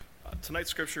Tonight's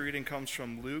scripture reading comes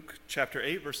from Luke chapter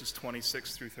 8, verses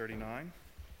 26 through 39.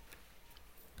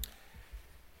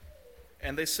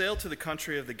 And they sailed to the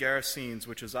country of the Gerasenes,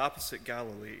 which is opposite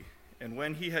Galilee. And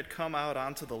when he had come out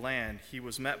onto the land, he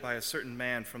was met by a certain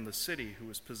man from the city who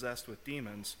was possessed with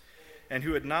demons, and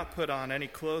who had not put on any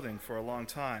clothing for a long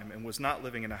time, and was not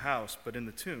living in a house, but in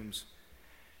the tombs.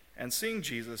 And seeing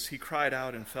Jesus, he cried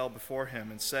out and fell before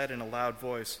him, and said in a loud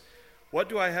voice, "What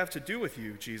do I have to do with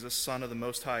you, Jesus, Son of the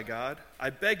Most High God? I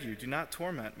beg you, do not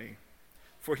torment me."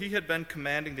 For he had been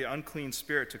commanding the unclean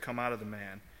spirit to come out of the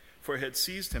man, for it had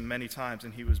seized him many times,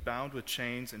 and he was bound with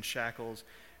chains and shackles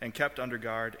and kept under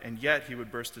guard, and yet he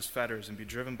would burst his fetters and be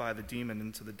driven by the demon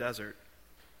into the desert.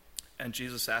 And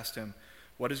Jesus asked him,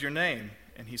 "What is your name?"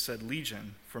 And he said,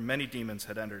 "Legion," for many demons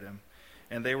had entered him,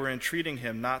 and they were entreating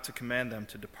him not to command them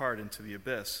to depart into the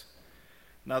abyss.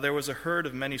 Now there was a herd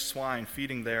of many swine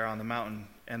feeding there on the mountain,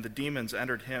 and the demons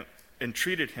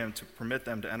entreated him to permit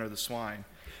them to enter the swine,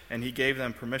 and he gave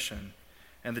them permission.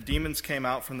 And the demons came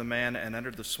out from the man and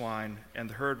entered the swine, and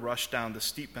the herd rushed down the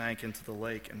steep bank into the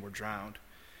lake and were drowned.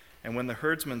 And when the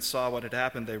herdsmen saw what had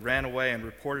happened, they ran away and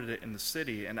reported it in the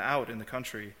city and out in the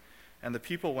country. And the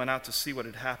people went out to see what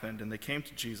had happened, and they came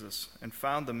to Jesus and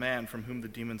found the man from whom the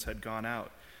demons had gone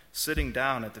out, sitting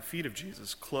down at the feet of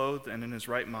Jesus, clothed and in his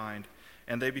right mind,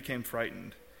 and they became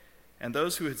frightened. And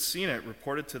those who had seen it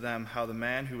reported to them how the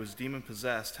man who was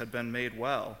demon-possessed had been made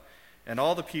well. And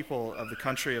all the people of the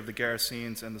country of the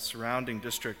Gerasenes and the surrounding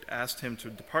district asked him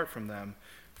to depart from them,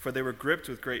 for they were gripped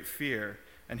with great fear.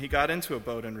 And he got into a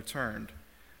boat and returned.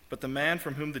 But the man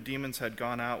from whom the demons had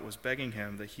gone out was begging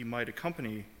him that he might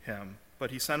accompany him.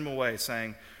 But he sent him away,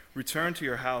 saying, "Return to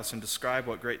your house and describe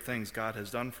what great things God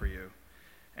has done for you."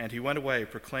 And he went away,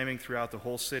 proclaiming throughout the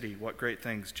whole city what great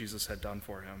things Jesus had done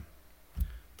for him.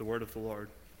 The word of the Lord.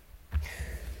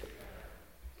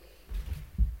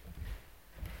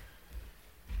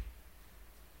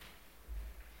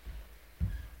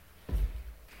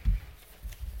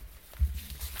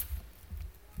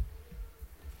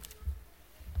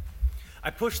 I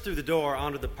pushed through the door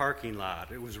onto the parking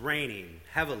lot. It was raining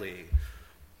heavily.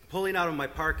 Pulling out of my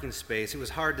parking space, it was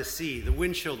hard to see. The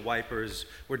windshield wipers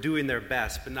were doing their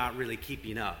best, but not really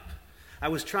keeping up. I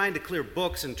was trying to clear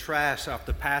books and trash off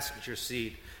the passenger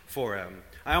seat for him.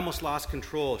 I almost lost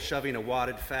control, shoving a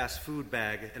wadded fast food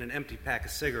bag and an empty pack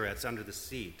of cigarettes under the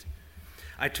seat.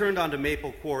 I turned onto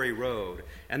Maple Quarry Road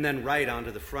and then right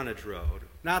onto the frontage road.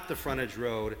 Not the frontage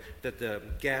road that the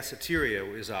Gaceteria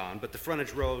is on, but the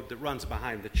frontage road that runs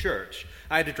behind the church.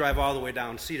 I had to drive all the way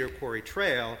down Cedar Quarry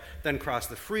Trail, then cross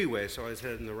the freeway, so I was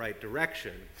headed in the right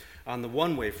direction on the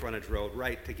one-way frontage road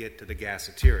right to get to the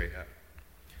Gaceteria.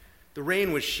 The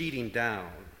rain was sheeting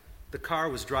down. The car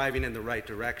was driving in the right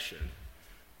direction.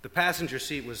 The passenger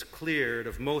seat was cleared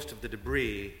of most of the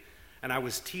debris, and I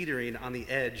was teetering on the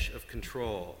edge of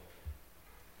control.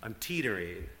 I'm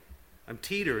teetering.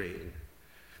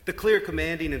 The clear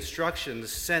commanding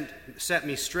instructions set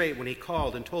me straight when he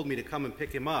called and told me to come and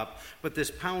pick him up, but this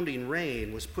pounding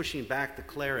rain was pushing back the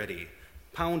clarity,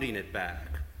 pounding it back.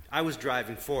 I was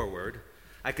driving forward.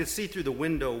 I could see through the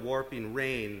window warping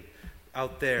rain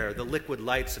out there, the liquid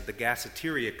lights of the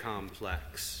Gaceteria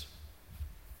complex.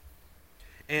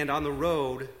 And on the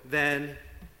road, then,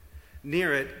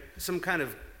 near it, some kind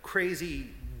of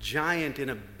crazy giant in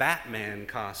a Batman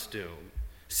costume,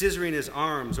 scissoring his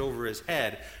arms over his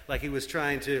head like he was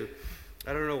trying to,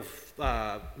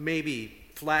 maybe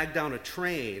flag down a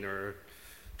train or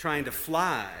trying to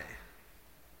fly.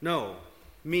 No,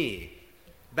 me.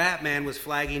 Batman was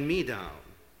flagging me down.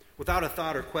 Without a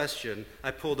thought or question,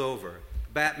 I pulled over.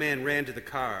 Batman ran to the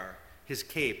car, his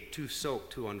cape too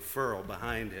soaked to unfurl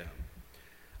behind him.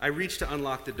 I reached to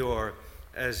unlock the door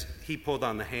as he pulled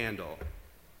on the handle.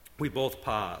 We both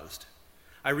paused.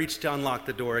 I reached to unlock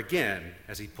the door again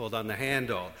as he pulled on the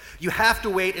handle. "You have to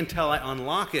wait until I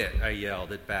unlock it," I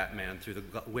yelled at Batman through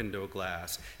the window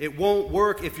glass. "It won't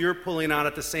work if you're pulling on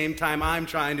at the same time I'm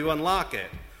trying to unlock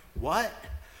it." "What?"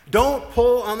 "Don't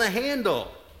pull on the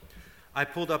handle." I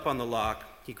pulled up on the lock.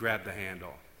 He grabbed the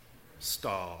handle.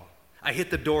 Stall. I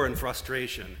hit the door in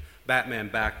frustration. Batman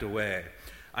backed away.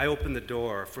 I opened the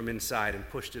door from inside and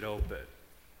pushed it open.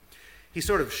 He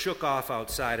sort of shook off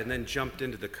outside and then jumped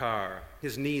into the car,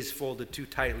 his knees folded too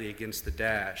tightly against the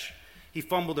dash. He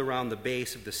fumbled around the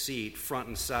base of the seat, front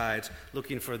and sides,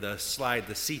 looking for the slide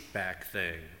the seat back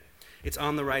thing. "It's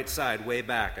on the right side, way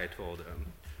back," I told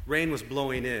him. Rain was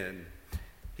blowing in.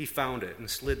 He found it and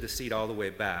slid the seat all the way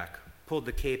back, pulled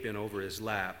the cape in over his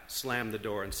lap, slammed the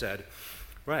door and said,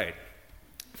 "Right,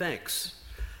 thanks.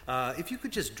 If you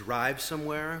could just drive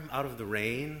somewhere out of the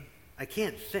rain, I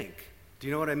can't think. Do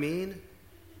you know what I mean?"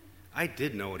 I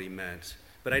did know what he meant,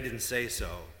 but I didn't say so.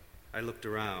 I looked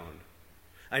around.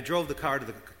 I drove the car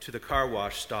to the car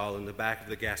wash stall in the back of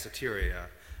the gaseteria.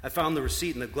 I found the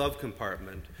receipt in the glove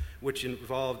compartment, which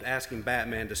involved asking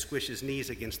Batman to squish his knees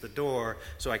against the door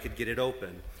so I could get it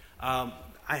open.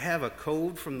 I have a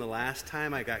code from the last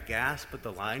time I got gas, but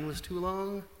the line was too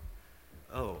long.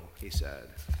 Oh, he said.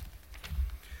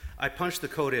 I punched the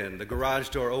code in. The garage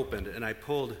door opened, and I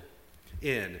pulled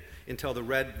in until the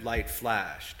red light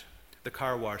flashed. The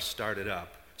car wash started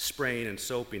up, spraying and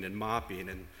soaping and mopping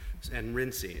and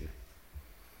rinsing.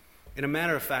 In a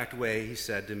matter-of-fact way, he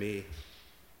said to me,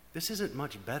 "This isn't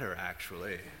much better,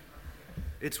 actually.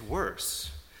 It's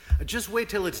worse. Just wait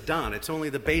till it's done. It's only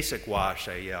the basic wash,"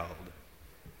 I yelled.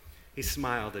 He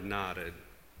smiled and nodded.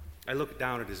 I looked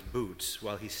down at his boots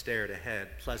while he stared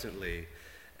ahead pleasantly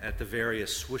at the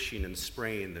various swishing and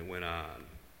spraying that went on.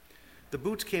 The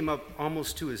boots came up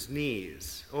almost to his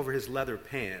knees, over his leather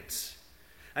pants.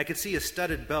 I could see a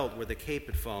studded belt where the cape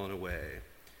had fallen away.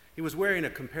 He was wearing a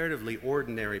comparatively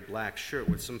ordinary black shirt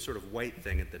with some sort of white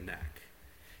thing at the neck.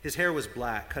 His hair was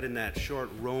black, cut in that short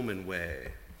Roman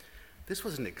way. This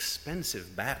was an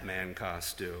expensive Batman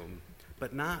costume,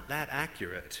 but not that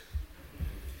accurate.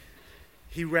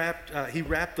 He wrapped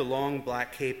the long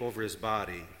black cape over his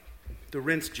body. The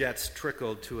rinse jets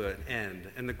trickled to an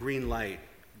end, and the green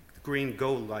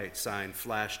go light sign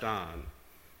flashed on.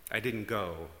 I didn't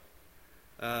go.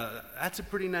 That's a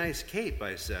pretty nice cape,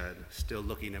 I said, still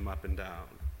looking him up and down.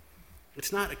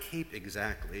 It's not a cape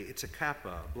exactly. It's a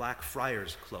kappa, black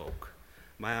friar's cloak.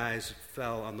 My eyes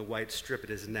fell on the white strip at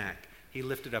his neck. He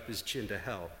lifted up his chin to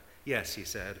help. Yes, he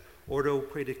said, Ordo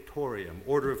Praedictorium,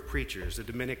 Order of Preachers, a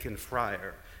Dominican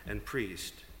friar and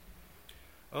priest.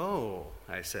 Oh,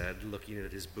 I said, looking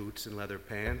at his boots and leather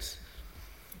pants.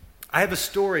 I have a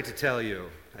story to tell you.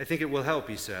 I think it will help,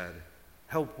 he said.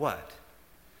 Help what?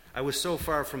 I was so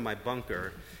far from my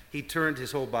bunker, he turned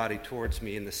his whole body towards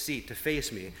me in the seat to face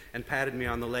me and patted me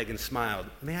on the leg and smiled.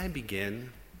 May I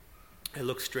begin? I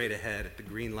looked straight ahead at the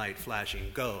green light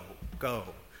flashing. Go,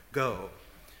 go, go.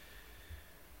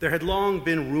 There had long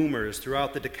been rumors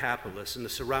throughout the Decapolis and the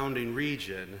surrounding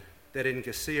region that in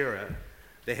Gessera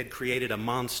they had created a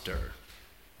monster.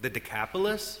 The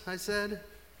Decapolis, I said?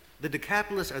 The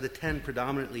Decapolis are the 10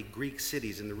 predominantly Greek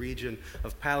cities in the region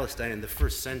of Palestine in the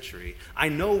 1st century. I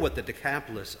know what the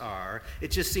Decapolis are.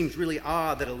 It just seems really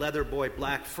odd that a leather boy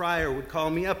black friar would call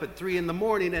me up at 3 in the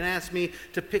morning and ask me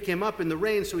to pick him up in the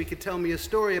rain so he could tell me a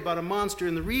story about a monster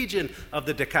in the region of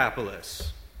the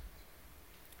Decapolis.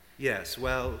 Yes,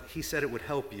 well, he said it would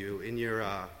help you in your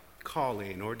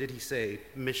calling, or did he say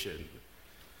mission?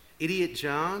 Idiot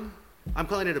John? I'm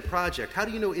calling it a project. How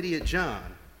do you know Idiot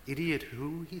John? Idiot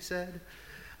who, he said.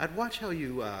 I'd watch how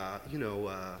you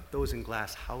those in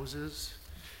glass houses.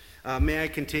 May I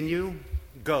continue?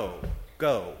 Go,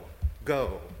 go,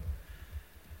 go.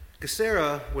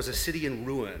 Gessera was a city in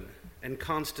ruin and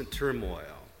constant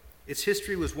turmoil. Its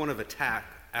history was one of attack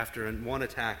after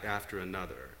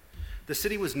another. The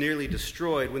city was nearly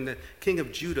destroyed when the king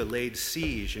of Judah laid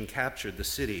siege and captured the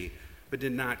city, but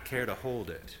did not care to hold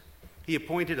it. He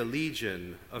appointed a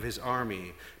legion of his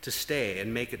army to stay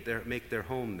and make their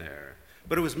home there.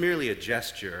 But it was merely a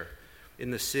gesture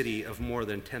in the city of more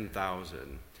than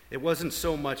 10,000. It wasn't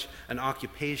so much an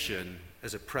occupation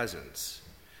as a presence.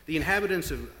 The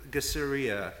inhabitants of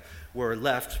Gessera were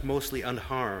left mostly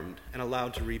unharmed and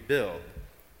allowed to rebuild.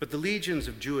 But the legions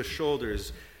of Jewish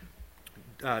soldiers,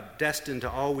 destined to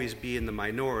always be in the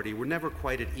minority, were never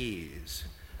quite at ease.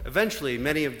 Eventually,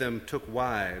 many of them took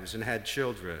wives and had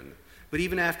children. But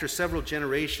even after several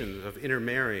generations of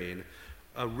intermarrying,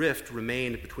 a rift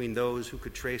remained between those who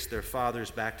could trace their fathers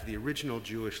back to the original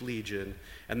Jewish legion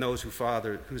and those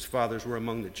whose fathers were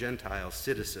among the Gentile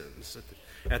citizens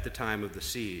at the time of the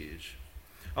siege.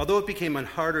 Although it became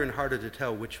harder and harder to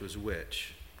tell which was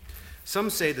which.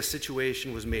 Some say the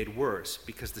situation was made worse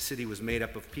because the city was made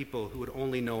up of people who had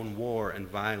only known war and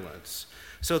violence,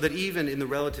 so that even in the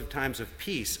relative times of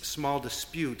peace, small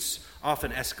disputes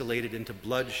often escalated into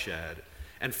bloodshed,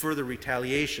 and further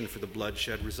retaliation for the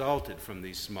bloodshed resulted from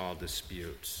these small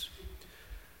disputes.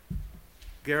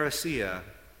 Geraseia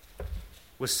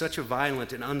was such a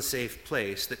violent and unsafe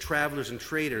place that travelers and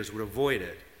traders would avoid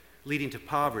it, leading to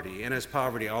poverty, and as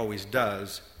poverty always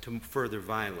does, to further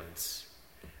violence.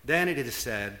 Then it is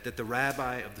said that the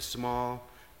rabbi of the small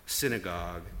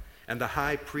synagogue and the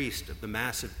high priest of the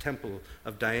massive temple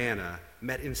of Diana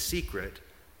met in secret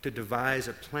to devise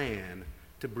a plan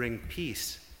to bring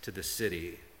peace to the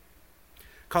city.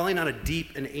 Calling on a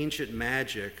deep and ancient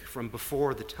magic from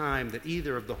before the time that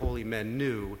either of the holy men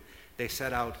knew, they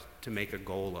set out to make a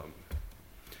golem.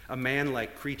 a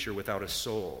man-like creature without a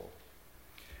soul.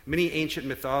 Many ancient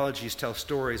mythologies tell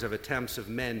stories of attempts of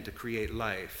men to create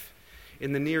life.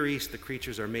 In the Near East, the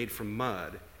creatures are made from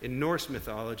mud. In Norse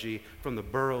mythology, from the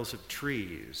burls of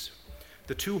trees.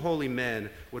 The two holy men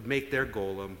would make their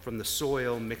golem from the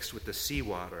soil mixed with the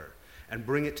seawater and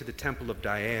bring it to the temple of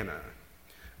Diana,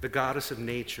 the goddess of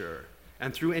nature,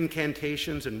 and through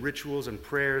incantations and rituals and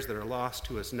prayers that are lost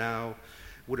to us now,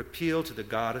 would appeal to the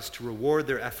goddess to reward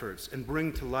their efforts and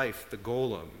bring to life the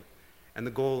golem, and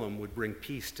the golem would bring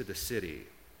peace to the city.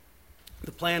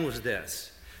 The plan was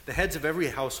this. The heads of every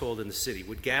household in the city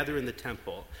would gather in the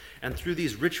temple, and through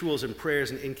these rituals and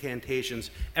prayers and incantations,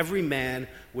 every man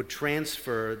would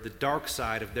transfer the dark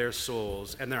side of their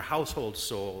souls and their household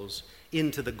souls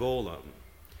into the golem.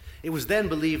 It was then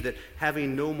believed that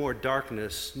having no more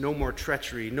darkness, no more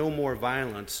treachery, no more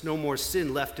violence, no more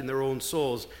sin left in their own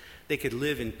souls, they could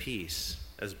live in peace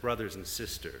as brothers and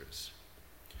sisters.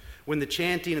 When the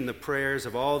chanting and the prayers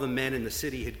of all the men in the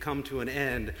city had come to an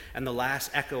end and the last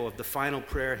echo of the final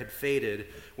prayer had faded,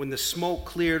 when the smoke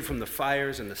cleared from the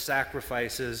fires and the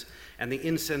sacrifices and the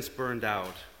incense burned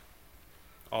out,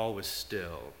 all was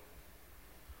still.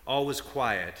 All was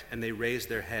quiet, and they raised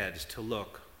their heads to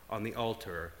look on the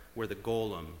altar where the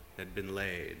golem had been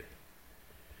laid.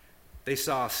 They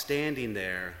saw standing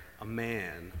there a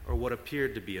man, or what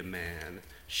appeared to be a man,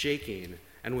 shaking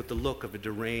and with the look of a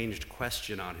deranged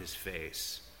question on his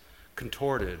face,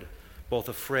 contorted, both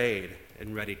afraid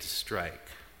and ready to strike.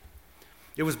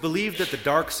 It was believed that the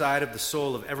dark side of the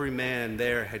soul of every man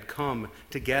there had come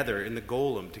together in the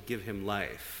golem to give him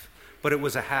life, but it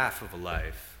was a half of a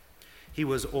life. He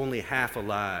was only half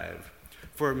alive,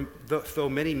 for though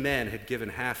many men had given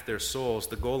half their souls,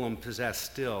 the golem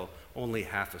possessed still only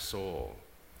half a soul.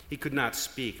 He could not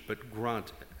speak, but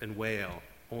grunt and wail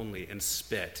only and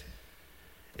spit.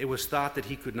 It was thought that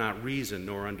he could not reason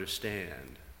nor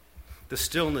understand. The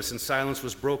stillness and silence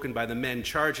was broken by the men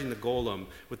charging the golem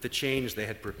with the chains they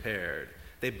had prepared.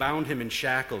 They bound him in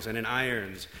shackles and in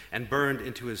irons and burned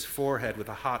into his forehead with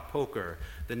a hot poker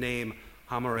the name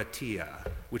Hammuratia,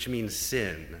 which means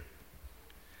sin.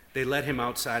 They led him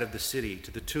outside of the city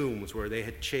to the tombs where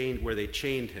they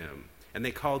chained him, and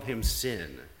they called him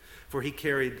Sin, for he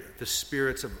carried the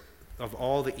spirits of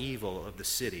all the evil of the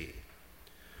city.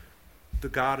 The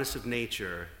goddess of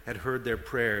nature had heard their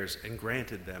prayers and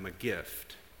granted them a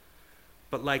gift.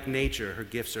 But like nature, her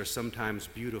gifts are sometimes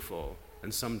beautiful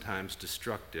and sometimes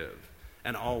destructive,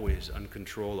 and always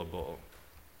uncontrollable.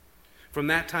 From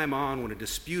that time on, when a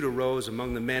dispute arose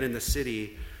among the men in the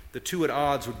city, the two at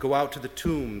odds would go out to the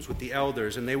tombs with the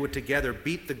elders, and they would together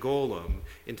beat the golem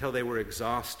until they were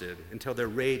exhausted, until their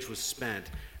rage was spent,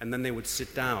 and then they would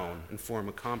sit down and form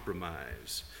a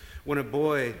compromise. When a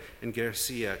boy in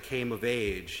Garcia came of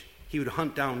age, he would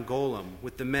hunt down Golem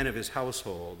with the men of his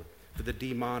household, for the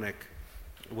demonic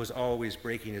was always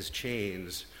breaking his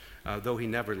chains, though he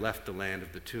never left the land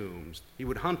of the tombs. He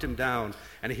would hunt him down,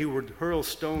 and he would hurl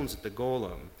stones at the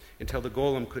Golem until the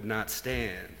Golem could not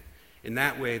stand. In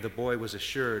that way, the boy was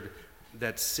assured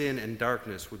that sin and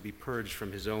darkness would be purged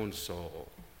from his own soul.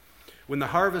 When the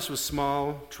harvest was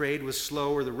small, trade was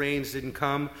slow, or the rains didn't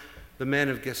come, the men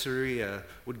of Gesseria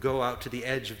would go out to the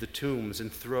edge of the tombs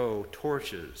and throw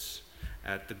torches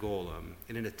at the golem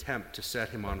in an attempt to set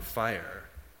him on fire.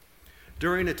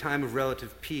 During a time of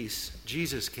relative peace,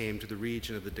 Jesus came to the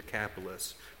region of the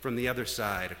Decapolis from the other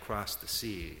side across the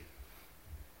sea.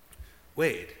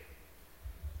 Wait,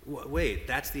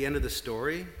 that's the end of the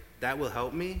story? That will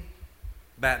help me?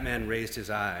 Batman raised his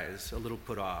eyes, a little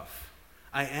put off.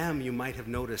 I am, you might have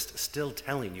noticed, still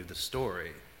telling you the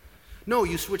story. No,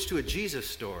 you switched to a Jesus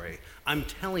story. I'm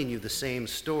telling you the same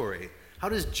story. How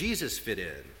does Jesus fit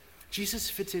in? Jesus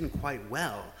fits in quite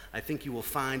well, I think you will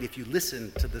find if you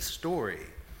listen to the story.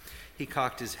 He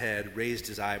cocked his head, raised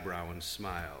his eyebrow, and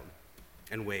smiled,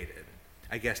 and waited,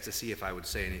 I guess to see if I would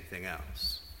say anything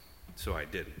else. So I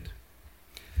didn't.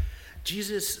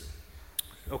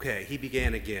 He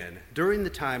began again. During the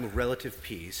time of relative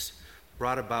peace,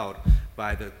 brought about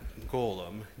by the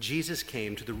golem, Jesus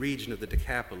came to the region of the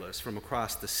Decapolis from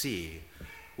across the sea,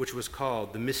 which was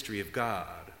called the mystery of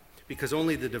God, because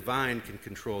only the divine can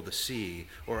control the sea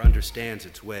or understands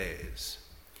its ways.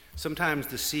 Sometimes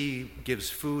the sea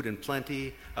gives food and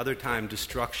plenty, other times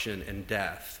destruction and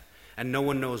death, and no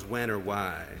one knows when or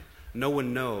why. No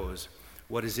one knows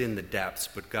what is in the depths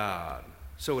but God.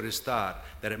 So it is thought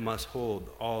that it must hold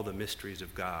all the mysteries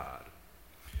of God.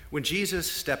 When Jesus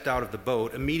stepped out of the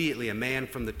boat, immediately a man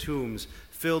from the tombs,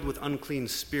 filled with unclean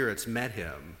spirits, met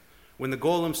him. When the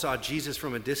golem saw Jesus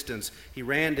from a distance, he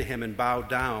ran to him and bowed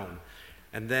down,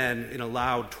 and then, in a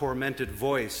loud, tormented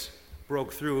voice,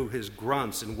 broke through his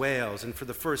grunts and wails, and for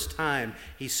the first time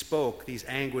he spoke these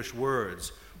anguished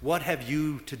words. "What have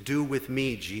you to do with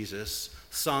me, Jesus,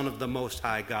 Son of the Most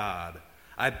High God?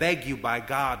 I beg you by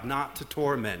God not to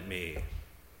torment me."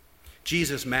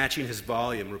 Jesus, matching his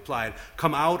volume, replied,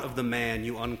 "Come out of the man,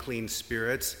 you unclean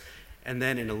spirits," and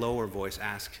then in a lower voice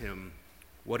asked him,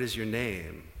 "What is your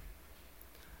name?"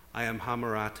 "I am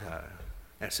Hamarata,"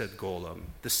 said Golem,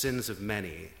 "the sins of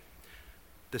many."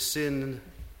 The sin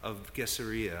of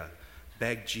Gesarea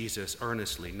begged Jesus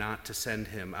earnestly not to send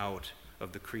him out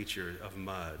of the creature of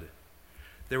mud.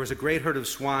 There was a great herd of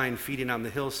swine feeding on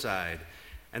the hillside,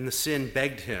 and the sin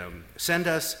begged him, "Send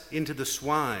us into the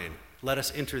swine, let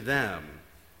us enter them."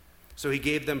 So he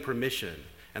gave them permission,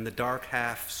 and the dark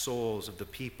half souls of the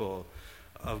people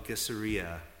of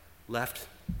Gesarea left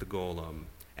the golem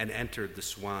and entered the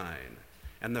swine.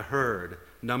 And the herd,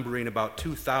 numbering about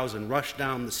 2,000, rushed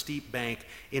down the steep bank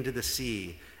into the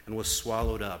sea and was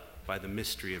swallowed up by the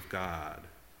mystery of God.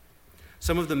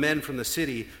 Some of the men from the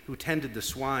city who tended the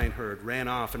swine herd ran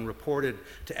off and reported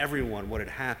to everyone what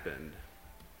had happened.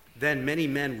 Then many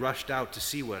men rushed out to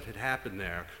see what had happened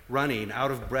there, running, out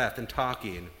of breath and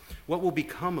talking. What will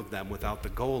become of them without the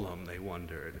golem, they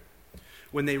wondered.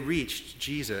 When they reached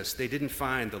Jesus, they didn't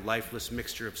find the lifeless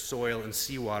mixture of soil and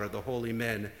seawater the holy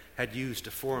men had used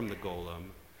to form the golem,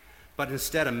 but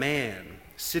instead a man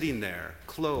sitting there,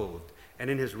 clothed and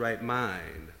in his right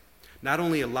mind, not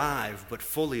only alive, but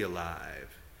fully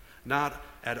alive, not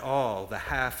at all the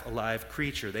half-alive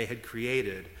creature they had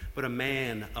created, but a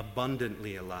man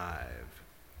abundantly alive.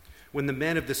 When the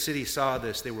men of the city saw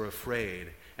this, they were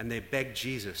afraid, and they begged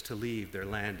Jesus to leave their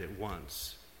land at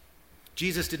once.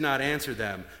 Jesus did not answer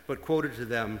them, but quoted to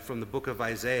them from the book of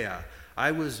Isaiah, "I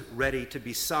was ready to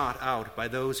be sought out by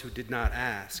those who did not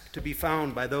ask, to be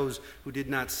found by those who did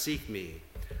not seek me.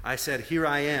 I said, here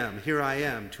I am,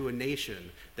 to a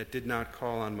nation that did not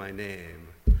call on my name.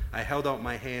 I held out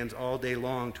my hands all day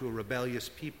long to a rebellious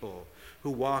people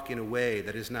who walk in a way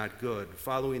that is not good,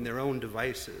 following their own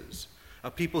devices,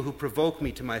 a people who provoke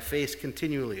me to my face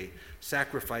continually,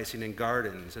 sacrificing in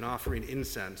gardens and offering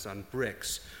incense on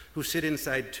bricks, who sit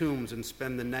inside tombs and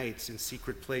spend the nights in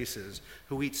secret places,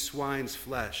 who eat swine's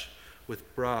flesh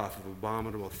with broth of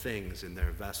abominable things in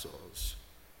their vessels."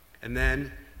 And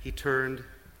then he turned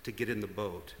to get in the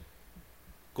boat.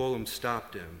 Golem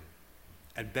stopped him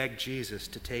and begged Jesus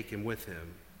to take him with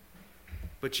him.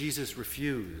 But Jesus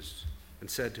refused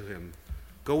and said to him,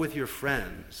 "Go with your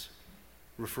friends,"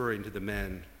 referring to the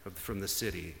men from the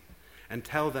city, "and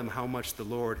tell them how much the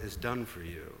Lord has done for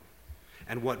you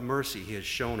and what mercy he has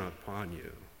shown upon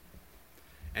you."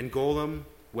 And Golem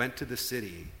went to the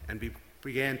city and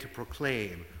began to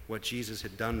proclaim what Jesus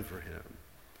had done for him.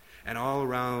 And all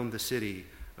around the city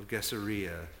of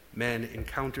Gesarea, men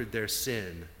encountered their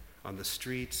sin on the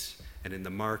streets and in the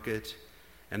market,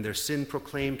 and their sin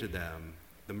proclaimed to them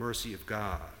the mercy of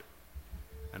God,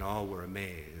 and all were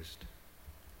amazed.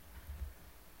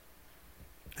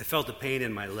 I felt a pain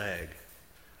in my leg.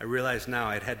 I realized now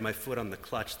I'd had my foot on the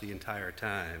clutch the entire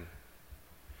time.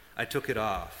 I took it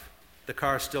off. The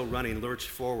car, still running, lurched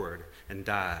forward and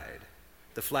died.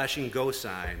 The flashing go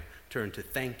sign turned to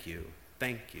 "Thank you,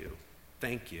 thank you,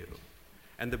 thank you."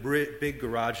 And the big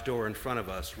garage door in front of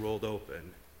us rolled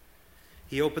open.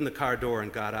 He opened the car door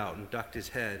and got out and ducked his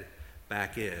head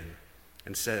back in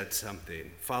and said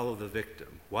something. "Follow the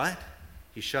victim." "What?"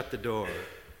 He shut the door,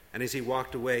 and as he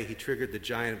walked away, he triggered the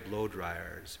giant blow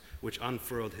dryers, which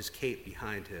unfurled his cape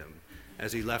behind him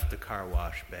as he left the car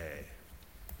wash bay.